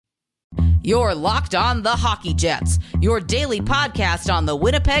You're Locked On the Hockey Jets, your daily podcast on the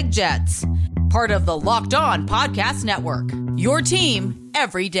Winnipeg Jets. Part of the Locked On Podcast Network, your team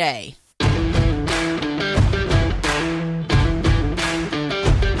every day.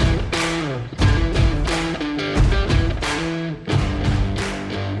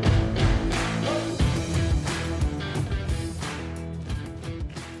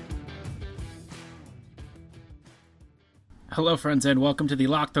 Hello, friends, and welcome to the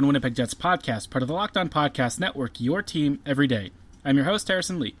Locked On Winnipeg Jets podcast, part of the Locked On Podcast Network, your team every day. I'm your host,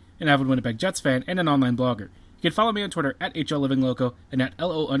 Harrison Lee, an avid Winnipeg Jets fan and an online blogger. You can follow me on Twitter at HLLivingLoco and at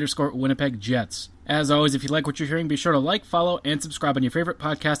LO_WinnipegJets. As always, if you like what you're hearing, be sure to like, follow, and subscribe on your favorite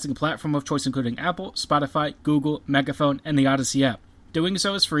podcasting platform of choice, including Apple, Spotify, Google, Megaphone, and the Odyssey app. Doing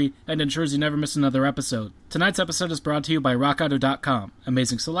so is free and ensures you never miss another episode. Tonight's episode is brought to you by RockAuto.com.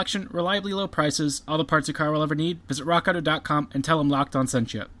 Amazing selection, reliably low prices, all the parts your car will ever need. Visit RockAuto.com and tell them Locked On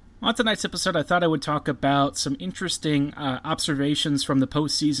sent you. On tonight's episode, I thought I would talk about some interesting observations from the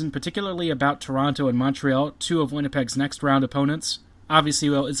postseason, particularly about Toronto and Montreal, two of Winnipeg's next round opponents. Obviously,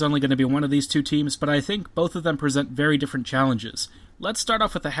 it's only going to be one of these two teams, but I think both of them present very different challenges. Let's start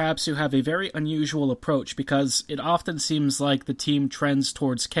off with the Habs, who have a very unusual approach because it often seems like the team trends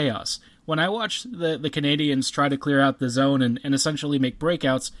towards chaos. When I watch the Canadiens try to clear out the zone and essentially make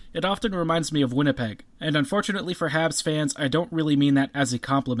breakouts, it often reminds me of Winnipeg. And unfortunately for Habs fans, I don't really mean that as a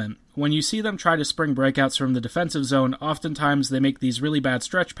compliment. When you see them try to spring breakouts from the defensive zone, oftentimes they make these really bad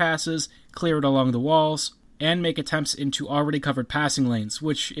stretch passes, clear it along the walls, and make attempts into already covered passing lanes,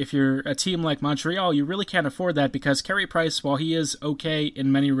 which, if you're a team like Montreal, you really can't afford that because Carey Price, while he is okay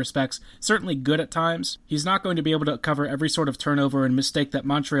in many respects, certainly good at times, he's not going to be able to cover every sort of turnover and mistake that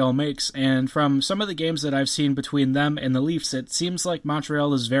Montreal makes, and from some of the games that I've seen between them and the Leafs, it seems like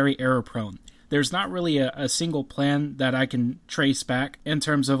Montreal is very error-prone. There's not really a single plan that I can trace back in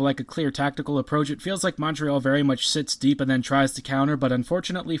terms of like a clear tactical approach. It feels like Montreal very much sits deep and then tries to counter, but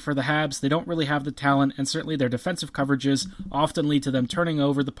unfortunately for the Habs, they don't really have the talent, and certainly their defensive coverages often lead to them turning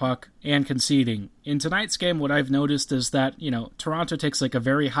over the puck and conceding. In tonight's game, what I've noticed is that, Toronto takes like a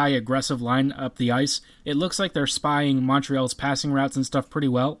very high aggressive line up the ice. It looks like they're spying Montreal's passing routes and stuff pretty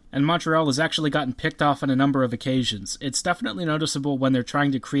well, and Montreal has actually gotten picked off on a number of occasions. It's definitely noticeable when they're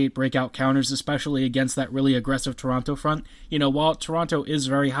trying to create breakout counters, especially against that really aggressive Toronto front. While Toronto is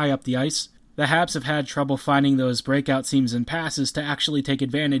very high up the ice, the Habs have had trouble finding those breakout seams and passes to actually take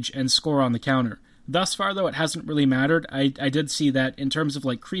advantage and score on the counter. Thus far, though, it hasn't really mattered. I did see that in terms of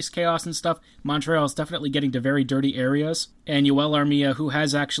like crease chaos and stuff, Montreal is definitely getting to very dirty areas, and Yoel Armia, who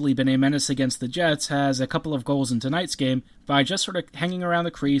has actually been a menace against the Jets, has a couple of goals in tonight's game by just sort of hanging around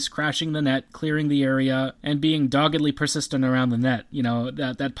the crease, crashing the net, clearing the area, and being doggedly persistent around the net.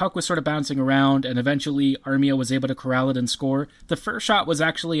 That puck was sort of bouncing around, and eventually Armia was able to corral it and score. The first shot was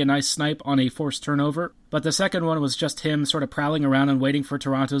actually a nice snipe on a forced turnover, but the second one was just him sort of prowling around and waiting for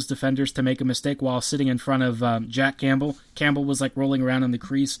Toronto's defenders to make a mistake while sitting in front of Jack Campbell. Campbell was like rolling around in the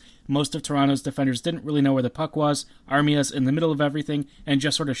crease. Most of Toronto's defenders didn't really know where the puck was. Armia's in the middle of everything and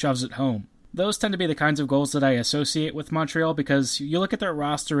just sort of shoves it home. Those tend to be the kinds of goals that I associate with Montreal because you look at their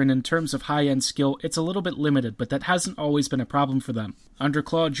roster and in terms of high-end skill, it's a little bit limited, but that hasn't always been a problem for them. Under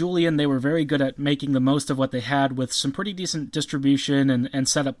Claude Julien, they were very good at making the most of what they had with some pretty decent distribution and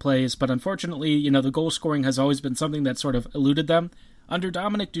setup plays, but unfortunately, the goal scoring has always been something that sort of eluded them. Under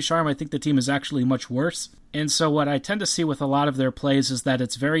Dominic Ducharme, I think the team is actually much worse. And so what I tend to see with a lot of their plays is that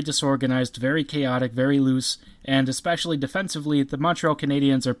it's very disorganized, very chaotic, very loose, and especially defensively, the Montreal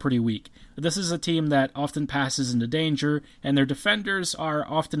Canadiens are pretty weak. This is a team that often passes into danger, and their defenders are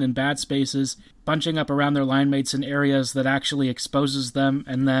often in bad spaces, bunching up around their line mates in areas that actually exposes them,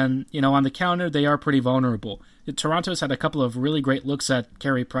 and then, on the counter, they are pretty vulnerable. Toronto's had a couple of really great looks at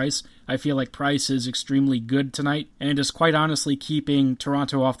Carey Price. I feel like Price is extremely good tonight, and is quite honestly keeping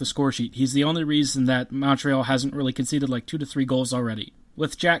Toronto off the score sheet. He's the only reason that Montreal hasn't really conceded like 2 to 3 goals already.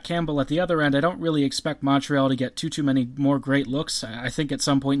 With Jack Campbell at the other end, I don't really expect Montreal to get too many more great looks. I think at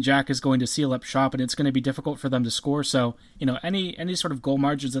some point Jack is going to seal up shop and it's going to be difficult for them to score. So, any sort of goal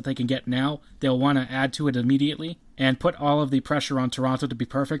margins that they can get now, they'll want to add to it immediately and put all of the pressure on Toronto to be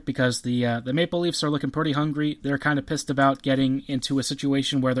perfect because the Maple Leafs are looking pretty hungry. They're kind of pissed about getting into a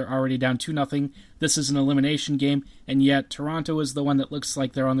situation where they're already down 2-0. This is an elimination game, and yet Toronto is the one that looks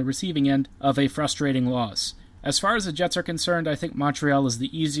like they're on the receiving end of a frustrating loss. As far as the Jets are concerned, I think Montreal is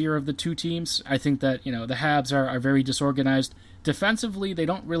the easier of the two teams. I think that, the Habs are very disorganized. Defensively, they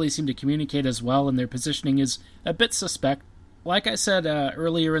don't really seem to communicate as well, and their positioning is a bit suspect. Like I said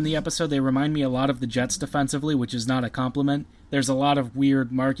earlier in the episode, they remind me a lot of the Jets defensively, which is not a compliment. There's a lot of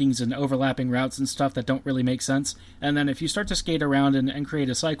weird markings and overlapping routes and stuff that don't really make sense. And then if you start to skate around and create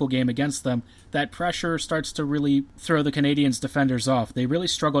a cycle game against them, that pressure starts to really throw the Canadiens' defenders off. They really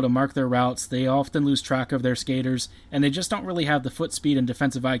struggle to mark their routes, they often lose track of their skaters, and they just don't really have the foot speed and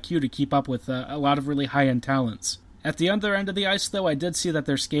defensive IQ to keep up with a lot of really high-end talents. At the other end of the ice, though, I did see that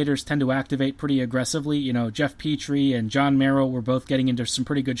their skaters tend to activate pretty aggressively. You know, Jeff Petrie and John Merrill were both getting into some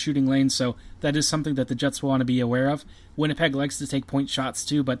pretty good shooting lanes, so that is something that the Jets want to be aware of. Winnipeg likes to take point shots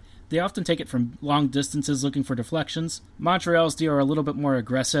too, but they often take it from long distances looking for deflections. Montreal's D are a little bit more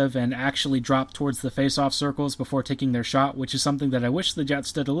aggressive and actually drop towards the face-off circles before taking their shot, which is something that I wish the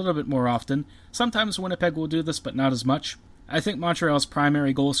Jets did a little bit more often. Sometimes Winnipeg will do this, but not as much. I think Montreal's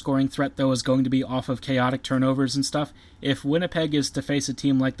primary goal-scoring threat, though, is going to be off of chaotic turnovers and stuff. If Winnipeg is to face a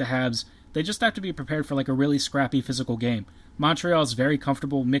team like the Habs, they just have to be prepared for like a really scrappy physical game. Montreal is very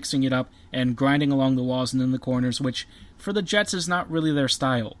comfortable mixing it up and grinding along the walls and in the corners, which for the Jets is not really their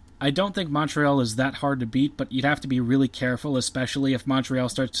style. I don't think Montreal is that hard to beat, but you'd have to be really careful, especially if Montreal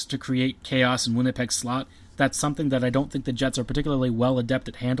starts to create chaos in Winnipeg's slot. That's something that I don't think the Jets are particularly well adept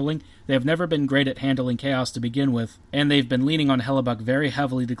at handling. They have never been great at handling chaos to begin with, and they've been leaning on Hellebuck very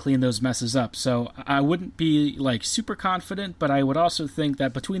heavily to clean those messes up. So I wouldn't be super confident, but I would also think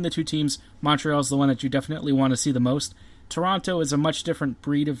that between the two teams, Montreal's the one that you definitely want to see the most. Toronto is a much different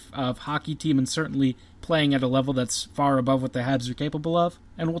breed of hockey team and certainly playing at a level that's far above what the Habs are capable of.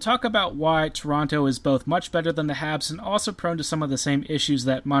 And we'll talk about why Toronto is both much better than the Habs and also prone to some of the same issues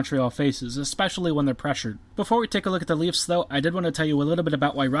that Montreal faces, especially when they're pressured. Before we take a look at the Leafs, though, I did want to tell you a little bit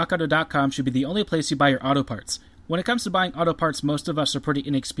about why RockAuto.com should be the only place you buy your auto parts. When it comes to buying auto parts, most of us are pretty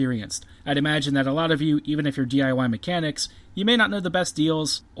inexperienced. I'd imagine that a lot of you, even if you're DIY mechanics, you may not know the best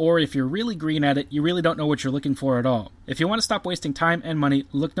deals, or if you're really green at it, you really don't know what you're looking for at all. If you want to stop wasting time and money,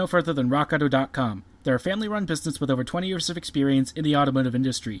 look no further than RockAuto.com. They're a family-run business with over 20 years of experience in the automotive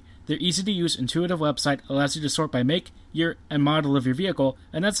industry. Their easy-to-use, intuitive website allows you to sort by make, year, and model of your vehicle,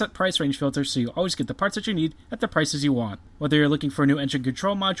 and then set price range filters so you always get the parts that you need at the prices you want. Whether you're looking for a new engine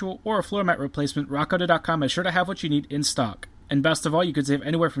control module or a floor mat replacement, RockAuto.com is sure to have what you need in stock. And best of all, you could save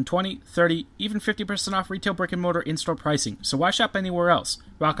anywhere from 20, 30, even 50% off retail brick-and-mortar in-store pricing, so why shop anywhere else?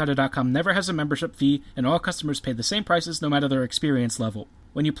 RockAuto.com never has a membership fee, and all customers pay the same prices no matter their experience level.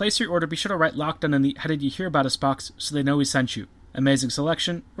 When you place your order, be sure to write Locked On in the How Did You Hear About Us box so they know we sent you. Amazing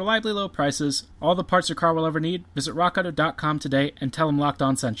selection, reliably low prices, all the parts your car will ever need. Visit RockAuto.com today and tell them Locked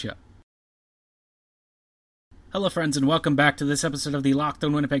On sent you. Hello friends and welcome back to this episode of the Locked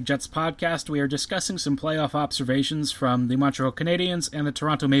On Winnipeg Jets podcast. We are discussing some playoff observations from the Montreal Canadiens and the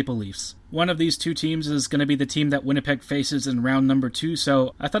Toronto Maple Leafs. One of these two teams is going to be the team that Winnipeg faces in round number 2,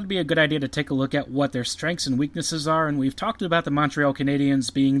 so I thought it'd be a good idea to take a look at what their strengths and weaknesses are, and we've talked about the Montreal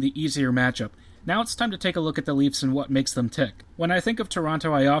Canadiens being the easier matchup. Now it's time to take a look at the Leafs and what makes them tick. When I think of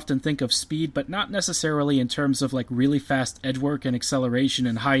Toronto, I often think of speed, but not necessarily in terms of really fast edge work and acceleration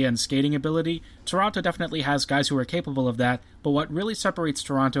and high-end skating ability. Toronto definitely has guys who are capable of that, but what really separates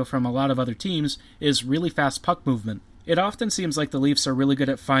Toronto from a lot of other teams is really fast puck movement. It often seems like the Leafs are really good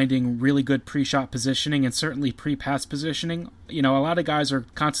at finding really good pre-shot positioning and certainly pre-pass positioning. You know, a lot of guys are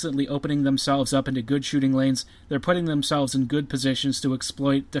constantly opening themselves up into good shooting lanes. They're putting themselves in good positions to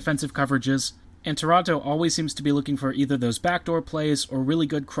exploit defensive coverages. And Toronto always seems to be looking for either those backdoor plays or really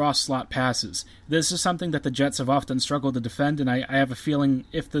good cross-slot passes. This is something that the Jets have often struggled to defend, and I have a feeling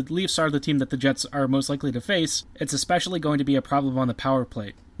if the Leafs are the team that the Jets are most likely to face, it's especially going to be a problem on the power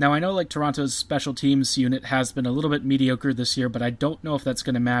play. Now, I know Toronto's special teams unit has been a little bit mediocre this year, but I don't know if that's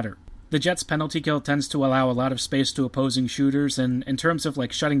going to matter. The Jets' penalty kill tends to allow a lot of space to opposing shooters, and in terms of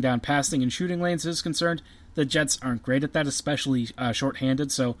shutting down passing and shooting lanes is concerned, the Jets aren't great at that, especially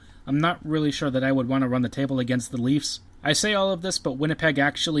shorthanded, so I'm not really sure that I would want to run the table against the Leafs. I say all of this, but Winnipeg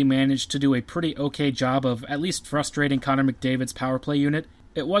actually managed to do a pretty okay job of at least frustrating Connor McDavid's power play unit.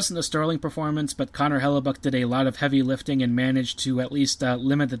 It wasn't a sterling performance, but Connor Hellebuck did a lot of heavy lifting and managed to at least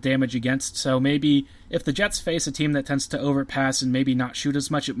limit the damage against, so maybe if the Jets face a team that tends to overpass and maybe not shoot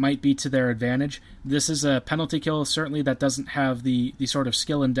as much, it might be to their advantage. This is a penalty kill, certainly, that doesn't have the sort of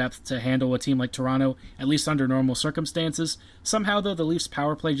skill and depth to handle a team like Toronto, at least under normal circumstances. Somehow, though, the Leafs'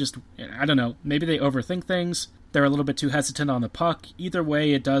 power play just, I don't know, maybe they overthink things. They're a little bit too hesitant on the puck. Either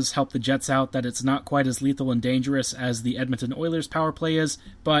way, it does help the Jets out that it's not quite as lethal and dangerous as the Edmonton Oilers' power play is,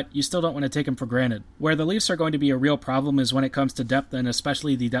 but you still don't want to take them for granted. Where the Leafs are going to be a real problem is when it comes to depth, and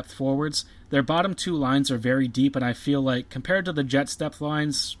especially the depth forwards. Their bottom two lines are very deep, and I feel compared to the Jets' depth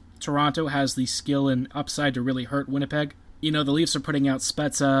lines, Toronto has the skill and upside to really hurt Winnipeg. the Leafs are putting out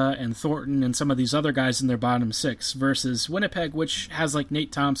Spezza and Thornton and some of these other guys in their bottom six versus Winnipeg, which has like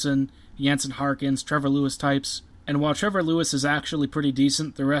Nate Thompson, Jansen Harkins, Trevor Lewis types. And while Trevor Lewis is actually pretty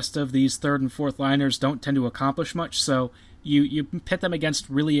decent, the rest of these third and fourth liners don't tend to accomplish much, so you pit them against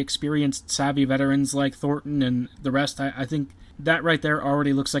really experienced, savvy veterans like Thornton and the rest. I think that right there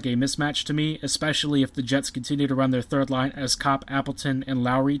already looks like a mismatch to me, especially if the Jets continue to run their third line as Kopp, Appleton, and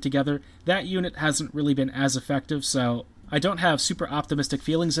Lowry together. That unit hasn't really been as effective, so I don't have super optimistic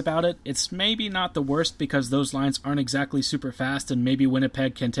feelings about it. It's maybe not the worst because those lines aren't exactly super fast, and maybe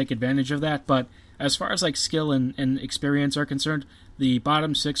Winnipeg can take advantage of that, but as far as like skill and experience are concerned, the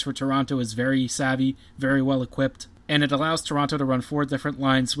bottom six for Toronto is very savvy, very well equipped, and it allows Toronto to run 4 different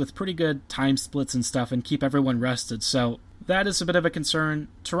lines with pretty good time splits and stuff and keep everyone rested, so that is a bit of a concern.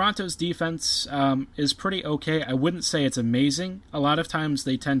 Toronto's defense is pretty okay. I wouldn't say it's amazing. A lot of times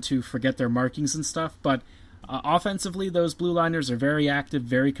they tend to forget their markings and stuff, but offensively, those blue liners are very active,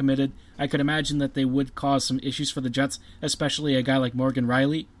 very committed. I could imagine that they would cause some issues for the Jets, especially a guy like Morgan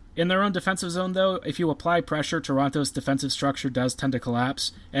Rielly. In their own defensive zone, though, if you apply pressure, Toronto's defensive structure does tend to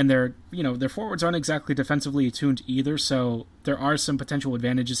collapse, and their forwards aren't exactly defensively attuned either, so there are some potential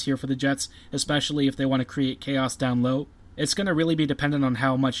advantages here for the Jets, especially if they want to create chaos down low. It's going to really be dependent on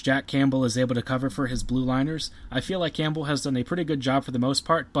how much Jack Campbell is able to cover for his blue liners. I feel like Campbell has done a pretty good job for the most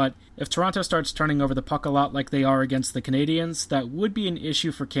part, but if Toronto starts turning over the puck a lot like they are against the Canadiens, that would be an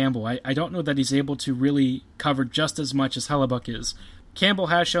issue for Campbell. I don't know that he's able to really cover just as much as Hellebuyck is. Campbell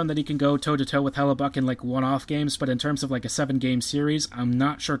has shown that he can go toe-to-toe with Hellebuyck in like one-off games, but in terms of like a 7-game series, I'm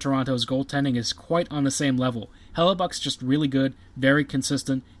not sure Toronto's goaltending is quite on the same level. Hellebuyck's just really good, very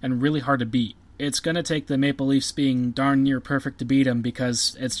consistent, and really hard to beat. It's going to take the Maple Leafs being darn near perfect to beat him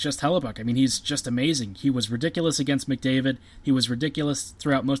because it's just Hellebuyck. I mean, he's just amazing. He was ridiculous against McDavid. He was ridiculous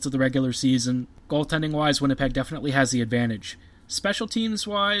throughout most of the regular season. Goaltending-wise, Winnipeg definitely has the advantage. Special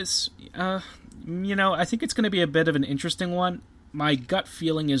teams-wise, I think it's going to be a bit of an interesting one. My gut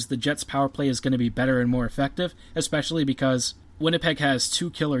feeling is the Jets' power play is going to be better and more effective, especially because Winnipeg has 2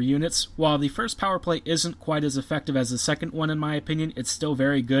 killer units. While the first power play isn't quite as effective as the second one in my opinion, it's still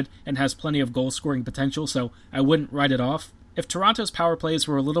very good and has plenty of goal-scoring potential, so I wouldn't write it off. If Toronto's power plays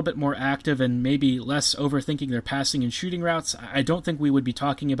were a little bit more active and maybe less overthinking their passing and shooting routes, I don't think we would be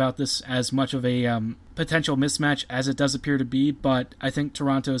talking about this as much of a potential mismatch as it does appear to be, but I think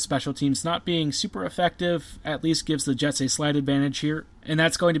Toronto's special teams not being super effective at least gives the Jets a slight advantage here, and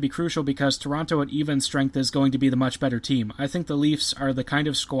that's going to be crucial because Toronto at even strength is going to be the much better team. I think the Leafs are the kind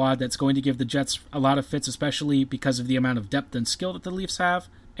of squad that's going to give the Jets a lot of fits, especially because of the amount of depth and skill that the Leafs have.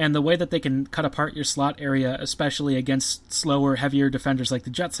 And the way that they can cut apart your slot area, especially against slower, heavier defenders like the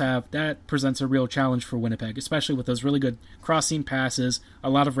Jets have, that presents a real challenge for Winnipeg, especially with those really good crossing passes, a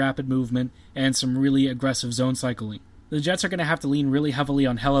lot of rapid movement, and some really aggressive zone cycling. The Jets are going to have to lean really heavily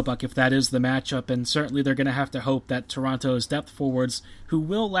on Hellebuyck if that is the matchup, and certainly they're going to have to hope that Toronto's depth forwards, who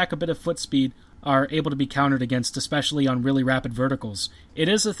will lack a bit of foot speed, are able to be countered against, especially on really rapid verticals. It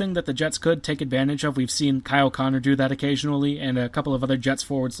is a thing that the Jets could take advantage of. We've seen Kyle Connor do that occasionally, and a couple of other Jets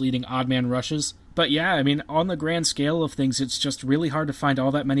forwards leading odd man rushes. But yeah, I mean, on the grand scale of things, it's just really hard to find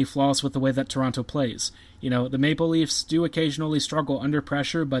all that many flaws with the way that Toronto plays. The Maple Leafs do occasionally struggle under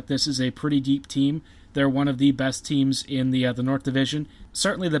pressure, but this is a pretty deep team. They're one of the best teams in the North Division.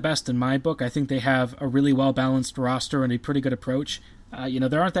 Certainly the best in my book. I think they have a really well-balanced roster and a pretty good approach.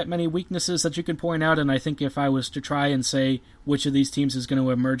 There aren't that many weaknesses that you can point out, and I think if I was to try and say which of these teams is going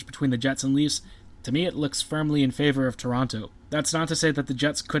to emerge between the Jets and Leafs, to me it looks firmly in favor of Toronto. That's not to say that the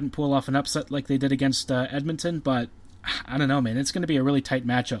Jets couldn't pull off an upset like they did against Edmonton, but I don't know, man. It's going to be a really tight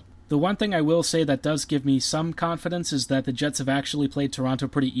matchup. The one thing I will say that does give me some confidence is that the Jets have actually played Toronto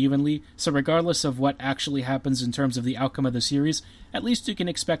pretty evenly, so regardless of what actually happens in terms of the outcome of the series, at least you can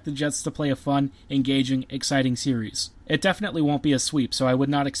expect the Jets to play a fun, engaging, exciting series. It definitely won't be a sweep, so I would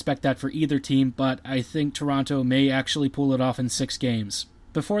not expect that for either team, but I think Toronto may actually pull it off in 6 games.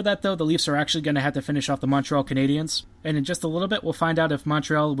 Before that, though, the Leafs are actually going to have to finish off the Montreal Canadiens, and in just a little bit we'll find out if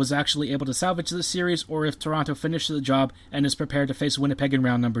Montreal was actually able to salvage this series or if Toronto finished the job and is prepared to face Winnipeg in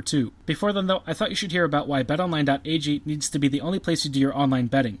round number 2. Before then, though, I thought you should hear about why BetOnline.ag needs to be the only place you do your online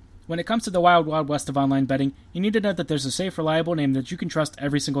betting. When it comes to the wild, wild west of online betting, you need to know that there's a safe, reliable name that you can trust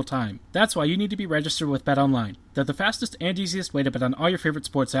every single time. That's why you need to be registered with BetOnline. They're the fastest and easiest way to bet on all your favorite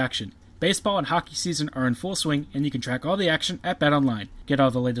sports action. Baseball and hockey season are in full swing, and you can track all the action at BetOnline. Get all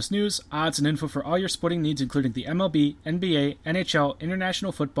the latest news, odds, and info for all your sporting needs, including the MLB, NBA, NHL,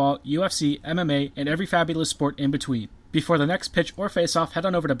 international football, UFC, MMA, and every fabulous sport in between. Before the next pitch or face-off, head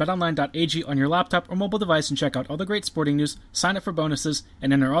on over to betonline.ag on your laptop or mobile device and check out all the great sporting news, sign up for bonuses,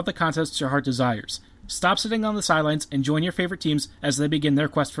 and enter all the contests your heart desires. Stop sitting on the sidelines and join your favorite teams as they begin their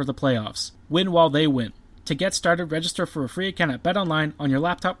quest for the playoffs. Win while they win. To get started, register for a free account at BetOnline on your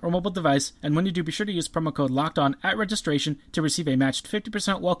laptop or mobile device, and when you do, be sure to use promo code LOCKEDON at registration to receive a matched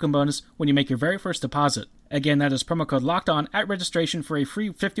 50% welcome bonus when you make your very first deposit. Again, that is promo code LOCKEDON at registration for a free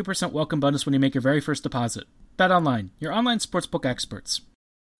 50% welcome bonus when you make your very first deposit. BetOnline, your online sportsbook experts.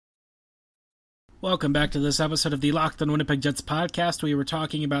 Welcome back to this episode of the Locked on Winnipeg Jets podcast. We were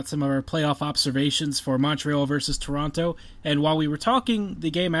talking about some of our playoff observations for Montreal versus Toronto, and while we were talking,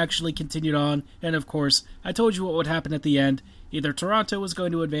 the game actually continued on, and of course, I told you what would happen at the end. Either Toronto was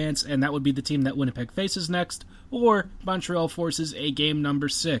going to advance, and that would be the team that Winnipeg faces next, or Montreal forces a game number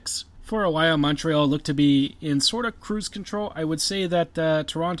 6. For a while, Montreal looked to be in sort of cruise control. I would say that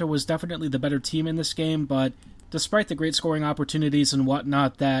Toronto was definitely the better team in this game, but despite the great scoring opportunities and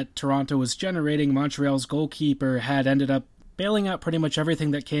whatnot that Toronto was generating, Montreal's goalkeeper had ended up bailing out pretty much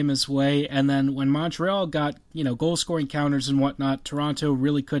everything that came his way, and then when Montreal got, goal-scoring counters and whatnot, Toronto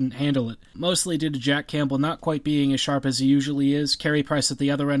really couldn't handle it. Mostly due to Jack Campbell not quite being as sharp as he usually is. Carey Price at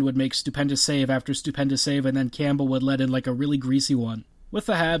the other end would make stupendous save after stupendous save, and then Campbell would let in like a really greasy one. With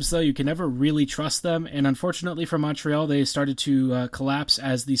the Habs, though, you can never really trust them, and unfortunately for Montreal, they started to collapse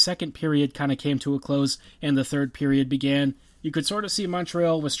as the second period kind of came to a close and the third period began. You could sort of see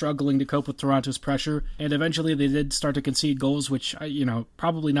Montreal was struggling to cope with Toronto's pressure, and eventually they did start to concede goals, which,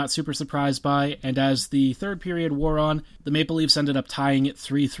 probably not super surprised by, and as the third period wore on, the Maple Leafs ended up tying it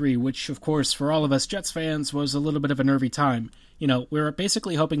 3-3, which, of course, for all of us Jets fans, was a little bit of a nervy time. We were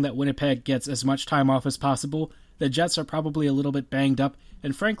basically hoping that Winnipeg gets as much time off as possible. The Jets are probably a little bit banged up,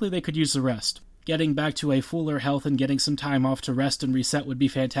 and frankly, they could use the rest. Getting back to a fuller health and getting some time off to rest and reset would be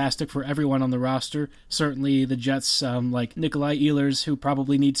fantastic for everyone on the roster. Certainly the Jets, like Nikolai Ehlers, who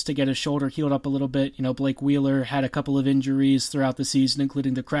probably needs to get his shoulder healed up a little bit. Blake Wheeler had a couple of injuries throughout the season,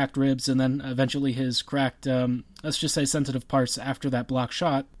 including the cracked ribs and then eventually his cracked, let's just say sensitive parts after that block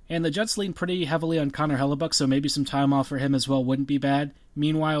shot. And the Jets lean pretty heavily on Connor Hellebuyck, so maybe some time off for him as well wouldn't be bad.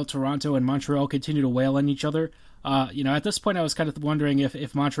 Meanwhile, Toronto and Montreal continue to wail on each other. At this point I was kind of wondering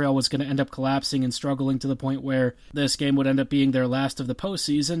if Montreal was going to end up collapsing and struggling to the point where this game would end up being their last of the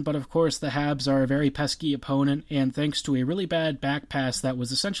postseason, but of course the Habs are a very pesky opponent, and thanks to a really bad back pass that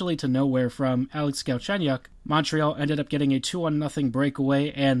was essentially to nowhere from Alex Galchenyuk, Montreal ended up getting a 2-0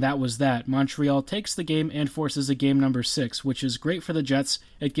 breakaway, and that was that. Montreal takes the game and forces a game number 6, which is great for the Jets.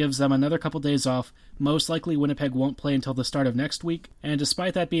 It gives them another couple days off. Most likely Winnipeg won't play until the start of next week, and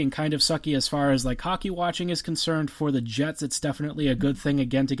despite that being kind of sucky as far as hockey watching is concerned, for the Jets it's definitely a good thing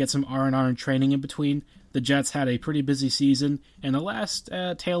again to get some R&R and training in between. The Jets had a pretty busy season, and the last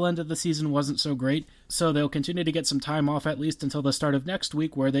tail end of the season wasn't so great, so they'll continue to get some time off at least until the start of next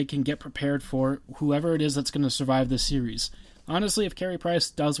week where they can get prepared for whoever it is that's going to survive this series. Honestly, if Carey Price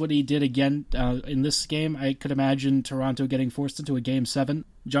does what he did again in this game, I could imagine Toronto getting forced into a Game 7.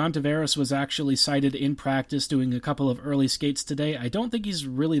 John Tavares was actually cited in practice doing a couple of early skates today. I don't think he's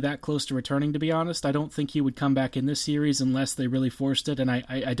really that close to returning, to be honest. I don't think he would come back in this series unless they really forced it, and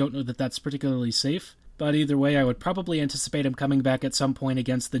I don't know that that's particularly safe. But either way, I would probably anticipate him coming back at some point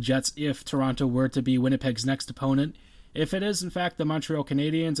against the Jets if Toronto were to be Winnipeg's next opponent. If it is, in fact, the Montreal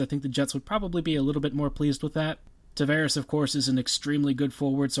Canadiens, I think the Jets would probably be a little bit more pleased with that. Tavares, of course, is an extremely good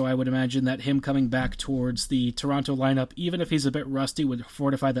forward, so I would imagine that him coming back towards the Toronto lineup, even if he's a bit rusty, would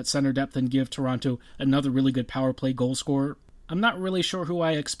fortify that center depth and give Toronto another really good power play goal scorer. I'm not really sure who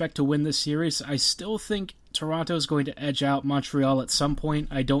I expect to win this series. I still think Toronto is going to edge out Montreal at some point.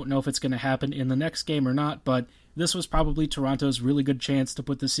 I don't know if it's going to happen in the next game or not, but this was probably Toronto's really good chance to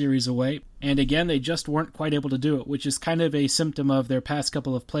put the series away. And again, they just weren't quite able to do it, which is kind of a symptom of their past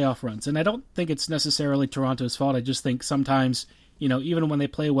couple of playoff runs. And I don't think it's necessarily Toronto's fault. I just think sometimes, even when they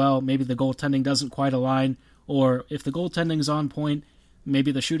play well, maybe the goaltending doesn't quite align, or if the goaltending's on point,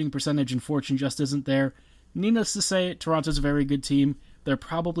 maybe the shooting percentage and fortune just isn't there. Needless to say, Toronto's a very good team. They're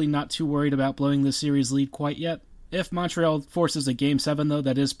probably not too worried about blowing the series lead quite yet. If Montreal forces a Game 7, though,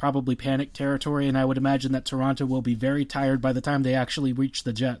 that is probably panic territory, and I would imagine that Toronto will be very tired by the time they actually reach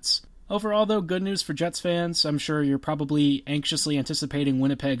the Jets. Overall, though, good news for Jets fans. I'm sure you're probably anxiously anticipating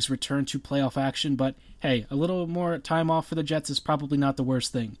Winnipeg's return to playoff action, but hey, a little more time off for the Jets is probably not the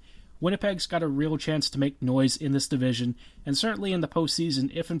worst thing. Winnipeg's got a real chance to make noise in this division, and certainly in the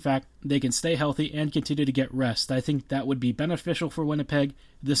postseason if, in fact, they can stay healthy and continue to get rest. I think that would be beneficial for Winnipeg.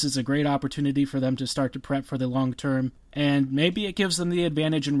 This is a great opportunity for them to start to prep for the long term, and maybe it gives them the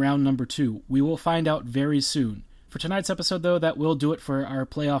advantage in round number 2. We will find out very soon. For tonight's episode, though, that will do it for our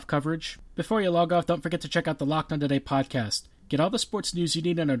playoff coverage. Before you log off, don't forget to check out the Locked On Today podcast. Get all the sports news you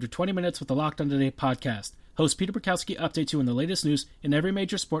need in under 20 minutes with the Locked On Today podcast. Host Peter Bukowski updates you on the latest news in every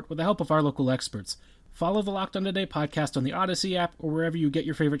major sport with the help of our local experts. Follow the Locked On Today podcast on the Odyssey app or wherever you get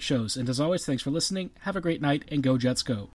your favorite shows. And as always, thanks for listening. Have a great night, and go Jets go.